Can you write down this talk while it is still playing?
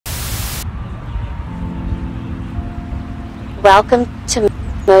Welcome to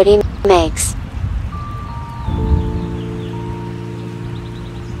ModiMakes.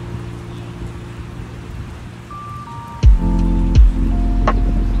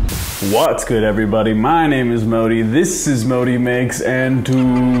 What's good, everybody? My name is Modi, this is ModiMakes, and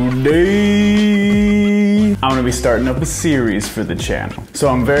today I'm gonna be starting up a series for the channel. So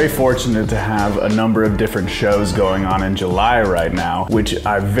I'm very fortunate to have a number of different shows going on in July right now, which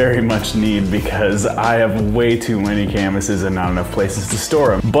I very much need because I have way too many canvases and not enough places to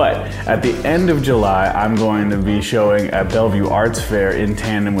store them. But at the end of July, I'm going to be showing at Bellevue Arts Fair in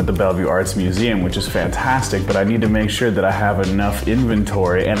tandem with the Bellevue Arts Museum, which is fantastic, but I need to make sure that I have enough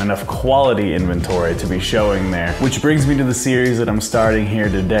inventory and enough quality inventory to be showing there, which brings me to the series that I'm starting here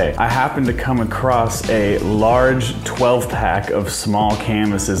today. I happened to come across a large 12-pack of small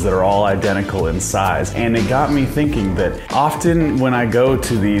canvases that are all identical in size, and it got me thinking that often when I go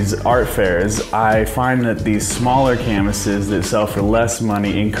to these art fairs, I find that these smaller canvases that sell for less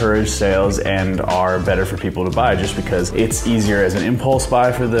money encourage sales and are better for people to buy just because it's easier as an impulse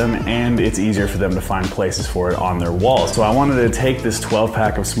buy for them and it's easier for them to find places for it on their walls. So I wanted to take this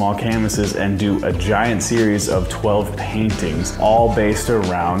 12-pack of small canvases and do a giant series of 12 paintings, all based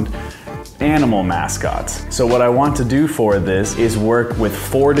around animal mascots. So what I want to do for this is work with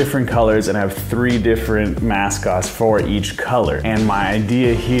 4 different colors and have 3 different mascots for each color. And my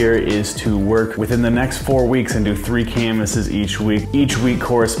idea here is to work within the next 4 weeks and do 3 canvases each week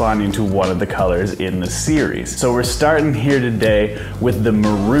corresponding to one of the colors in the series. So we're starting here today with the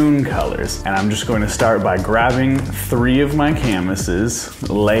maroon colors, and I'm just going to start by grabbing 3 of my canvases,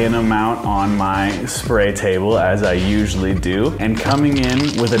 laying them out on my spray table as I usually do, and coming in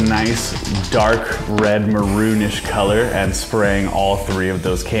with a nice dark red maroonish color and spraying all 3 of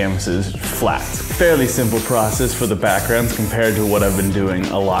those canvases flat. Fairly simple process for the backgrounds compared to what I've been doing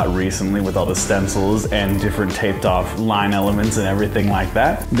a lot recently with all the stencils and different taped off line elements and everything like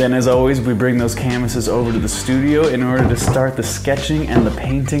that. Then as always, we bring those canvases over to the studio in order to start the sketching and the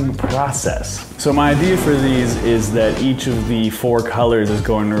painting process. So my idea for these is that each of the 4 colors is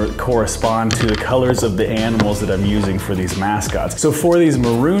going to correspond to the colors of the animals that I'm using for these mascots. So for these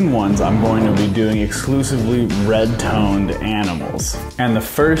maroon ones, I'm going to be doing exclusively red-toned animals. And the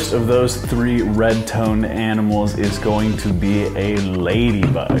first of those 3 red-toned animals is going to be a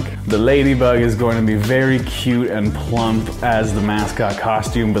ladybug. The ladybug is going to be very cute and plump as the mascot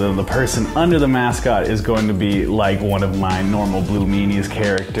costume, but then the person under the mascot is going to be like one of my normal Blue Meanies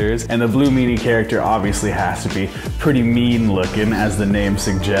characters. And the Blue Meanie character obviously has to be pretty mean looking, as the name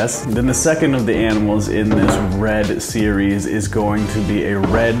suggests. Then the second of the animals in this red series is going to be a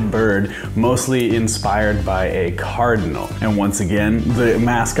red bird, mostly inspired by a cardinal. And once again, the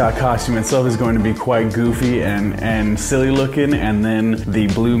mascot costume itself is going to be quite goofy and silly looking, and then the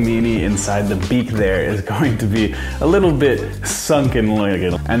Blue Meanie inside the beak there is going to be a little bit sunken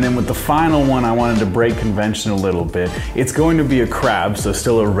looking. And then with the final one, I wanted to break convention a little bit. It's going to be a crab, so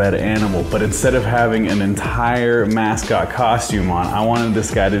still a red animal, but instead of having an entire mascot costume on, I wanted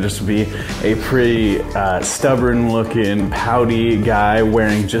this guy to just be a pretty stubborn looking, pouty guy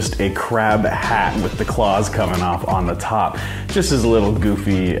wearing just a crab hat with the claws coming off on the top, just as a little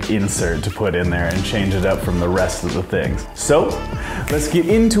goofy insert to put in there and change it up from the rest of the things. So let's get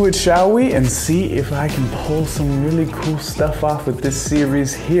into it, shall we, and see if I can pull some really cool stuff off with this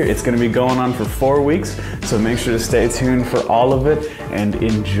series here. It's going to be going on for 4 weeks, so make sure to stay tuned for all of it and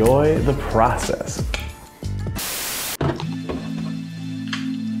enjoy the process.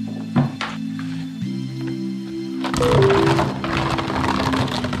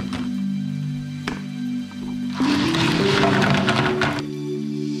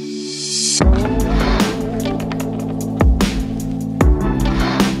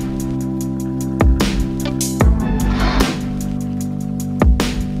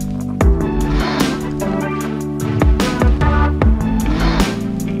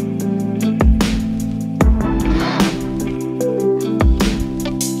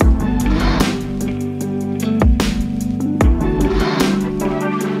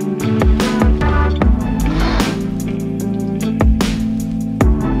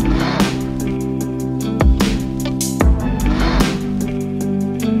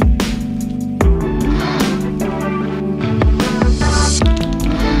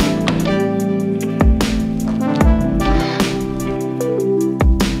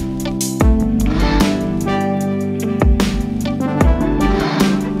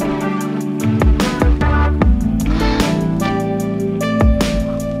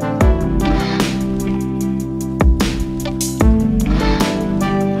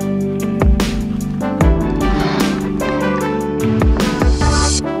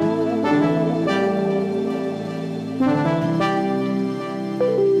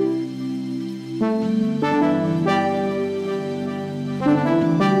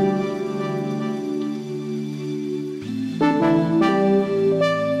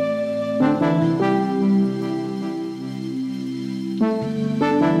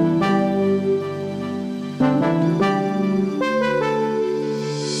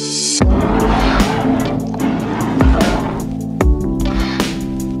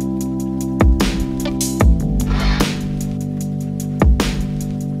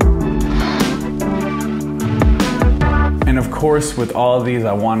 course, with all of these,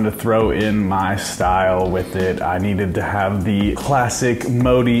 I wanted to throw in my style with it. I needed to have the classic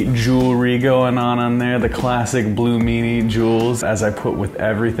Modi jewelry going on there, the classic blue meanie jewels, as I put with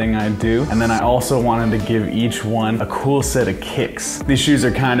everything I do. And then I also wanted to give each one a cool set of kicks. These shoes are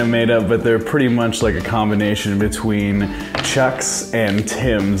kind of made up, but they're pretty much like a combination between Chucks and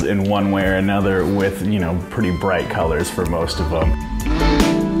Tim's in one way or another, with, you know, pretty bright colors for most of them.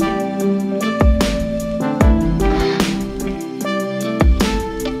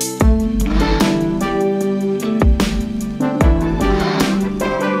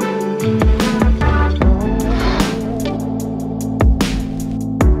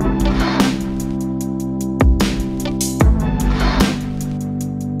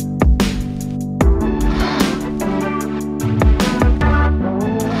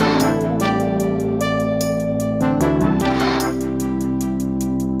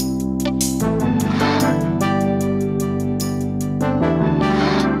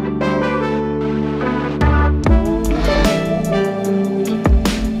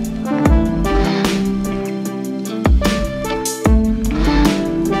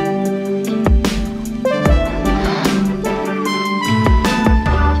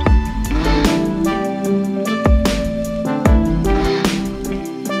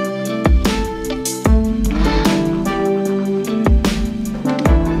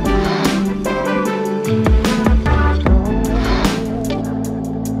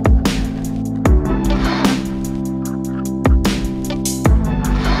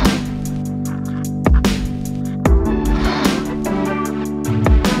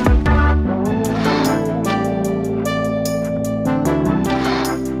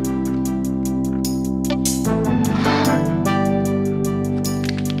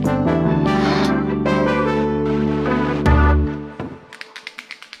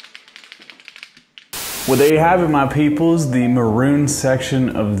 Well, there you have it, my peoples. The maroon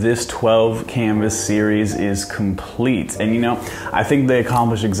section of this 12 canvas series is complete. And you know, I think they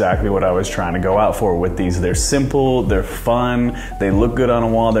accomplished exactly what I was trying to go out for with these. They're simple, they're fun, they look good on a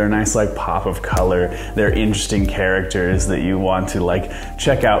wall, they're a nice like pop of color, they're interesting characters that you want to like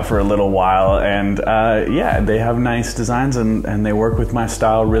check out for a little while. And yeah, they have nice designs and they work with my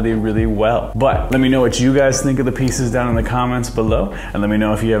style really, really well. But let me know what you guys think of the pieces down in the comments below. And let me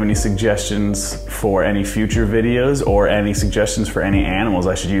know if you have any suggestions for any future videos or any suggestions for any animals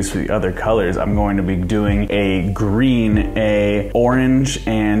I should use for the other colors. I'm going to be doing a green, a orange,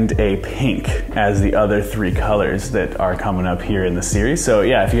 and a pink as the other three colors that are coming up here in the series. So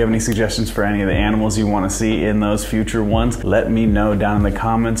yeah, if you have any suggestions for any of the animals you want to see in those future ones, let me know down in the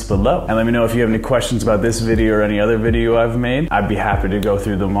comments below. And let me know if you have any questions about this video or any other video I've made. I'd be happy to go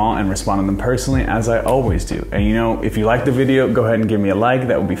through them all and respond to them personally, as I always do. And you know, if you like the video, go ahead and give me a like.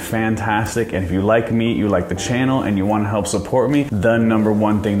 That would be fantastic. And if you like me, you like the channel, and you want to help support me, the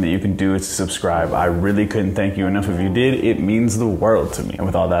 #1 thing that you can do is to subscribe. I really couldn't thank you enough if you did. It means the world to me. And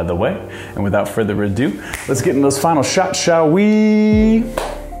with all that out of the way, and without further ado, let's get in those final shots, shall we?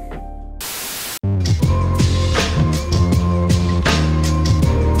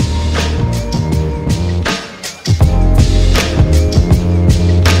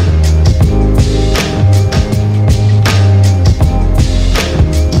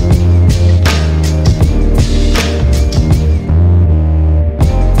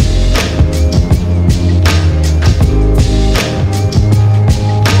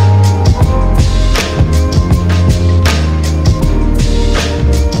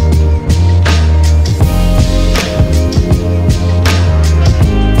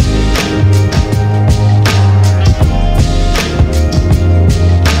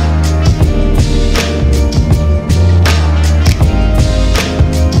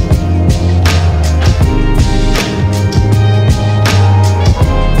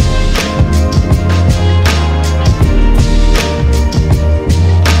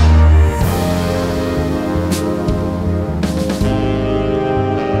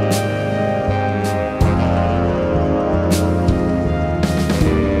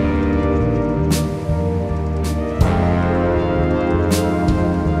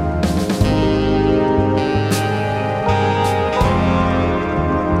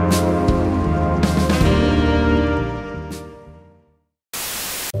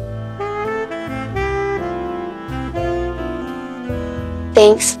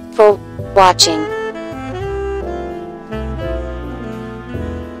 Thanks for watching.